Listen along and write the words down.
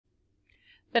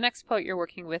The next poet you're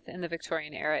working with in the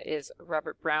Victorian era is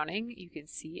Robert Browning. You can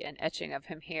see an etching of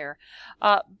him here.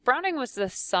 Browning was the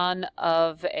son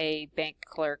of a bank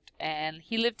clerk, and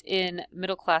he lived in a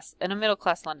middle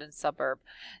class London suburb.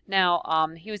 Now,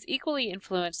 he was equally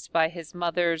influenced by his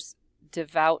mother's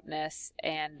devoutness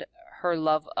and her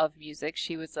love of music.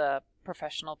 She was a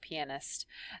professional pianist,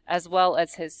 as well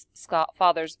as his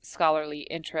father's scholarly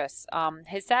interests.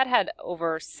 His dad had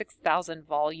over 6,000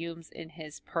 volumes in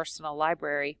his personal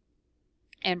library,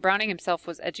 and Browning himself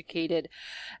was educated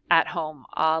at home,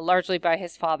 largely by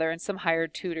his father and some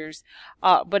hired tutors,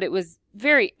 but it was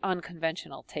very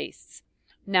unconventional tastes.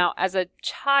 Now, as a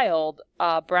child,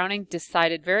 Browning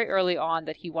decided very early on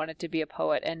that he wanted to be a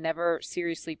poet and never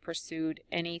seriously pursued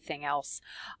anything else.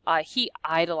 He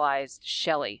idolized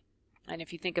Shelley. And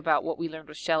if you think about what we learned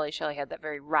with Shelley, Shelley had that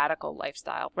very radical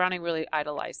lifestyle. Browning really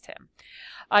idolized him.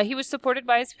 He was supported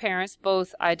by his parents,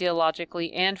 both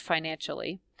ideologically and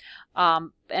financially.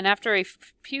 And after a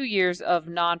few years of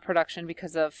non-production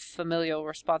because of familial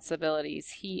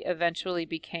responsibilities, he eventually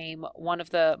became one of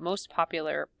the most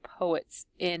popular poets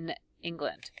in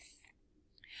England.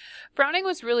 Browning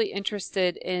was really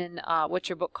interested in what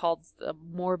your book calls the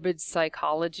morbid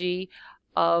psychology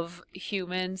of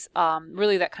humans,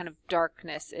 really that kind of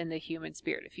darkness in the human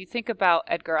spirit. If you think about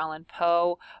Edgar Allan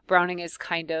Poe, Browning is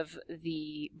kind of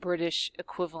the British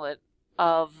equivalent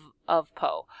of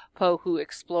Poe. Poe, who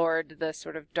explored the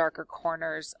sort of darker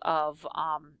corners of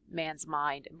man's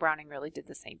mind, and Browning really did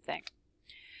the same thing.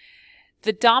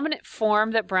 The dominant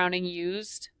form that Browning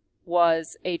used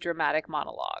was a dramatic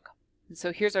monologue. And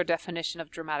so here's our definition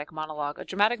of dramatic monologue. A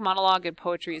dramatic monologue in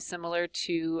poetry is similar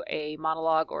to a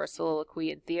monologue or a soliloquy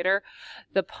in theater.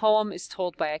 The poem is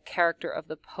told by a character of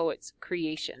the poet's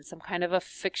creation, some kind of a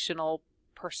fictional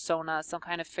persona, some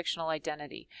kind of fictional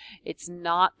identity. It's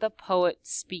not the poet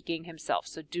speaking himself.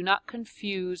 So do not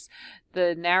confuse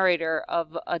the narrator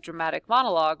of a dramatic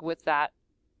monologue with that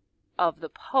of the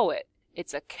poet.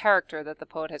 It's a character that the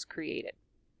poet has created.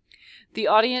 The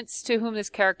audience to whom this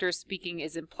character is speaking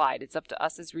is implied. It's up to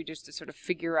us as readers to sort of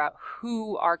figure out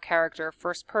who our character,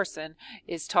 first person,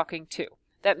 is talking to.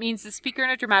 That means the speaker in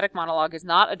a dramatic monologue is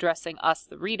not addressing us,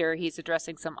 the reader. He's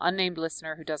addressing some unnamed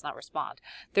listener who does not respond.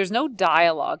 There's no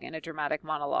dialogue in a dramatic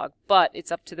monologue, but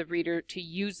it's up to the reader to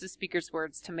use the speaker's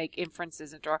words to make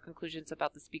inferences and draw conclusions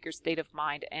about the speaker's state of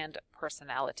mind and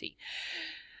personality.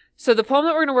 So the poem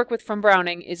that we're going to work with from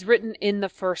Browning is written in the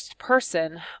first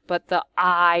person, but the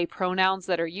I pronouns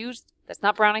that are used, that's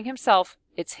not Browning himself,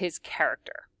 it's his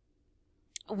character.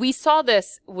 We saw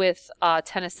this with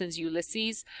Tennyson's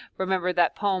Ulysses. Remember,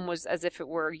 that poem was as if it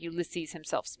were Ulysses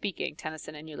himself speaking.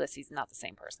 Tennyson and Ulysses, not the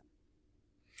same person.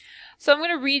 So I'm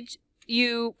going to read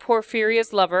you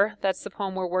Porphyria's Lover. That's the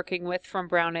poem we're working with from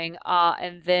Browning.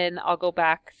 And then I'll go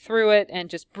back through it and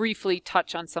just briefly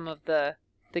touch on some of the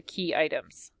key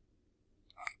items.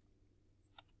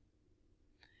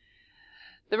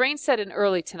 The rain set in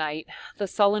early tonight. The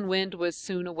sullen wind was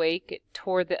soon awake. It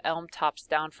tore the elm tops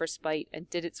down for spite, and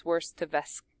did its worst to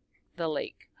vesk the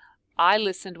lake. I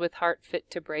listened with heart fit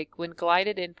to break, when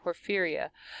glided in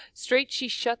Porphyria. Straight she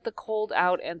shut the cold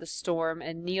out and the storm,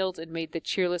 and kneeled and made the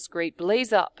cheerless grate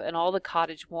blaze up, and all the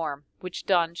cottage warm. Which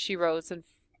done, she rose, and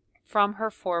from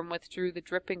her form withdrew the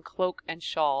dripping cloak and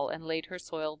shawl, and laid her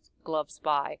soiled gloves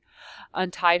by,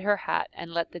 untied her hat,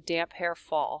 and let the damp hair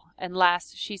fall, and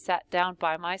last she sat down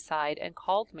by my side and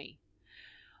called me.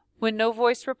 When no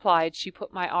voice replied, she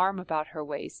put my arm about her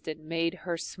waist, and made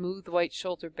her smooth white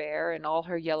shoulder bare, and all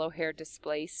her yellow hair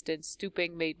displaced, and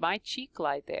stooping made my cheek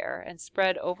lie there, and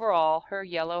spread over all her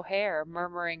yellow hair,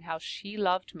 murmuring how she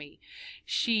loved me,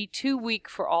 she too weak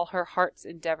for all her heart's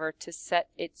endeavor to set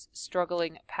its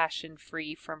struggling passion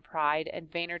free from pride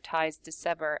and vainer ties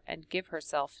dissever, and give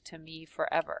herself to me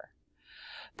forever.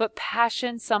 But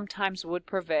passion sometimes would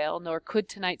prevail, nor could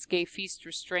tonight's gay feast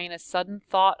restrain a sudden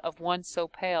thought of one so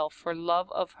pale, for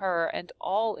love of her, and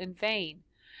all in vain.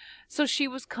 So she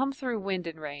was come through wind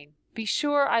and rain. Be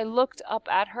sure I looked up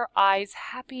at her eyes,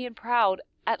 happy and proud.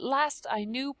 At last I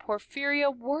knew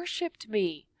Porphyria worshipped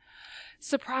me.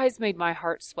 Surprise made my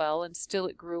heart swell, and still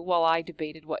it grew while I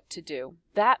debated what to do.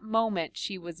 That moment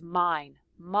she was mine,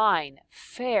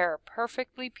 fair,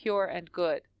 perfectly pure and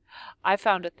good. I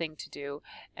found a thing to do,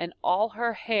 and all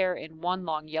her hair in one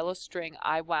long yellow string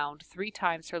I wound 3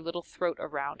 times her little throat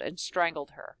around, and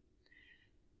strangled her.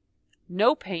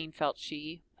 No pain felt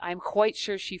she. I am quite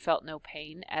sure she felt no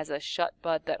pain, as a shut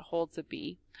bud that holds a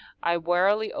bee. I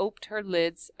warily oped her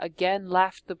lids, again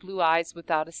laughed the blue eyes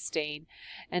without a stain,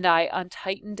 and I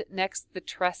untightened next the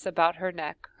tress about her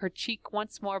neck. Her cheek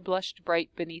once more blushed bright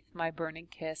beneath my burning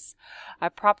kiss. I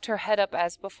propped her head up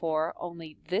as before,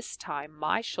 only this time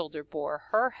my shoulder bore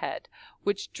her head,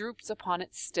 which droops upon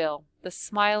it still, the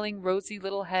smiling, rosy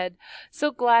little head,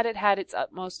 so glad it had its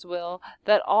utmost will,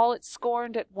 that all it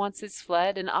scorned at once is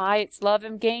fled, and I its love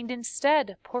am gained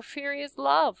instead, Porphyria's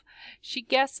love. She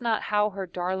guessed not how her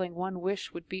darling one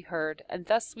wish would be heard, and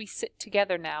thus we sit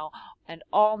together now, and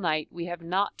all night we have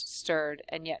not stirred,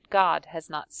 and yet God has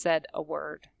not said a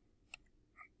word.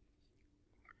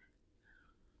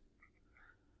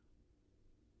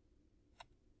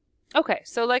 Okay,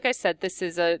 so like I said, this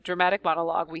is a dramatic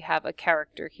monologue. We have a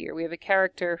character here. We have a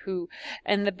character who,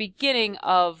 in the beginning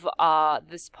of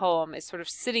this poem, is sort of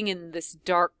sitting in this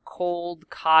dark, cold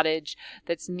cottage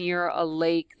that's near a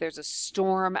lake. There's a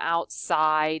storm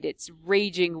outside. It's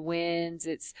raging winds.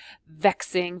 It's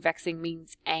vexing. Vexing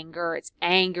means anger. It's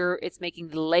anger. It's making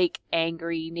the lake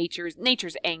angry.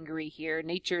 Nature's angry here.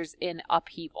 Nature's in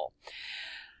upheaval.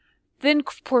 Then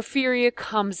Porphyria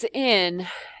comes in,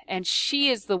 and she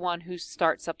is the one who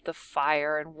starts up the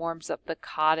fire and warms up the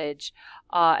cottage.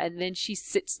 And then she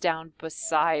sits down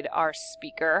beside our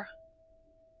speaker.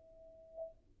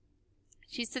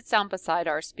 She sits down beside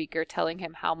our speaker, telling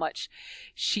him how much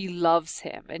she loves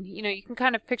him. And, you know, you can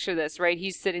kind of picture this, right?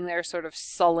 He's sitting there sort of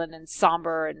sullen and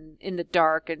somber and in the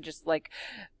dark and just like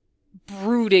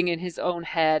brooding in his own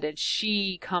head, and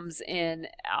she comes in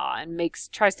and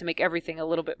tries to make everything a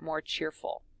little bit more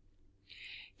cheerful.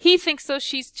 He thinks though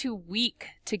she's too weak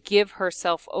to give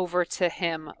herself over to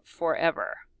him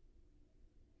forever.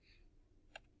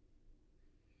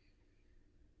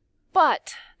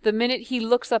 But the minute he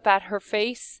looks up at her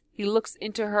face, he looks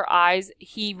into her eyes,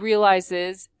 he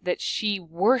realizes that she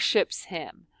worships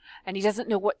him, and he doesn't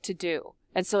know what to do.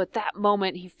 And so at that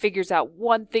moment, he figures out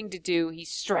one thing to do. He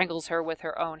strangles her with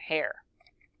her own hair.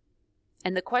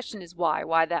 And the question is why?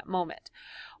 Why that moment?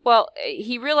 Well,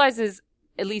 he realizes,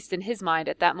 at least in his mind,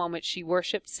 at that moment, she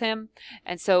worships him.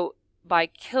 And so by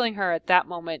killing her at that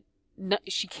moment,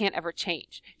 she can't ever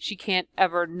change. She can't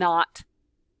ever not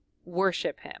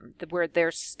worship him, where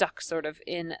they're stuck sort of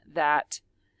in that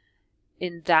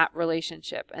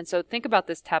relationship. And so think about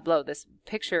this tableau, this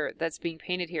picture that's being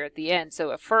painted here at the end.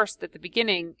 So at first, at the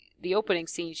beginning, the opening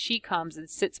scene, she comes and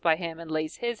sits by him and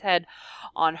lays his head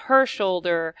on her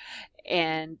shoulder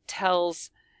and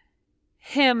tells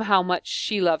him how much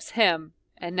she loves him.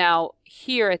 And now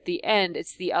here at the end,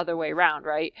 it's the other way around,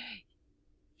 right?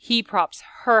 He props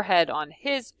her head on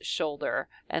his shoulder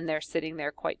and they're sitting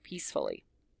there quite peacefully.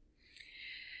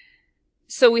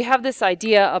 So we have this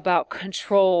idea about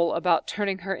control, about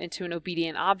turning her into an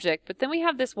obedient object, but then we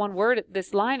have this one word,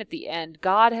 this line at the end,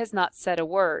 God has not said a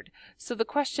word. So the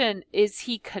question, is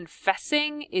he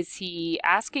confessing? Is he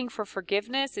asking for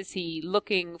forgiveness? Is he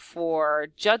looking for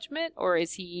judgment? Or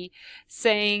is he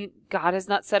saying God has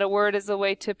not said a word as a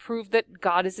way to prove that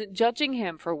God isn't judging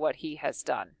him for what he has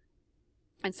done?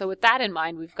 And so with that in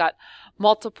mind, we've got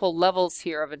multiple levels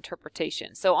here of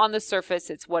interpretation. So on the surface,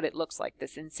 it's what it looks like,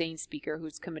 this insane speaker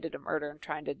who's committed a murder and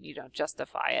trying to,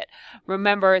 justify it.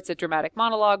 Remember, it's a dramatic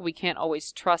monologue. We can't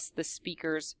always trust the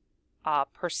speaker's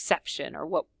perception or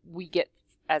what we get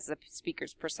as the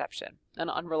speaker's perception,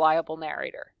 an unreliable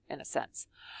narrator in a sense.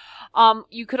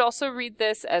 You could also read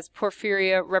this as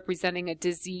Porphyria representing a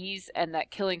disease and that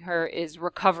killing her is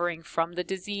recovering from the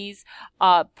disease.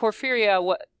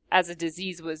 Porphyria, as a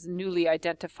disease, was newly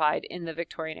identified in the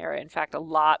Victorian era. In fact,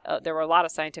 there were a lot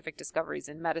of scientific discoveries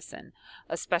in medicine,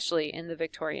 especially in the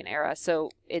Victorian era.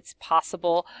 So it's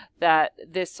possible that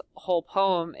this whole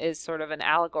poem is sort of an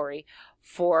allegory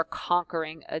for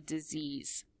conquering a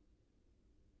disease.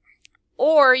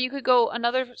 Or you could go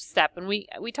another step, and we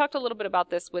talked a little bit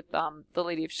about this with the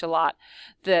Lady of Shalott,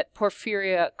 that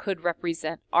Porphyria could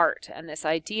represent art, and this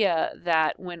idea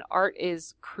that when art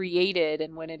is created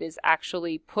and when it is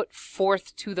actually put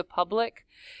forth to the public,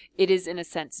 it is in a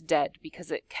sense dead because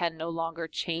it can no longer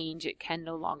change, it can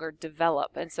no longer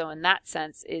develop. And so in that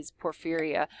sense is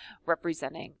Porphyria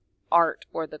representing art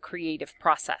or the creative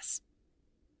process.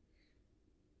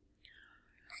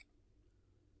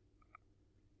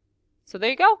 So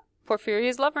there you go.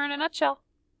 Porphyria's lover in a nutshell.